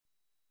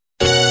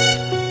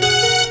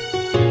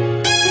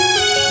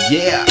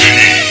Yeah.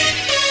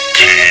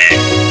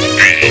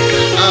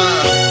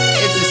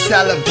 It's a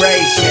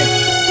celebration,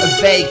 a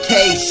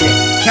vacation,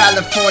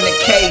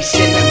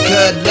 Californication, a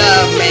good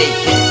love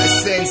making, a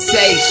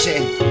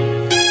sensation.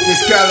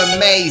 This girl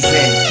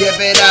amazing, give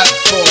it up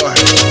for her.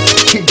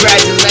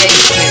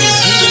 Congratulations,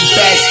 you the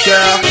best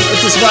girl. If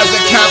this was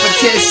a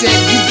competition,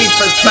 you'd be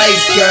first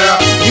place,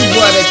 girl. You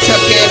would've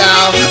took it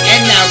all,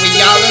 and now we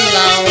all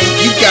alone.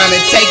 You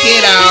gonna take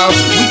it all,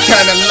 we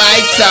turn them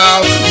lights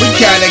off. We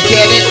gonna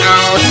get it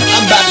on,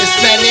 I'm about to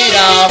spend it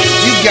all.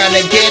 You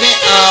gonna get it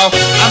all,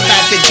 I'm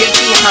about to get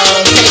you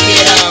home.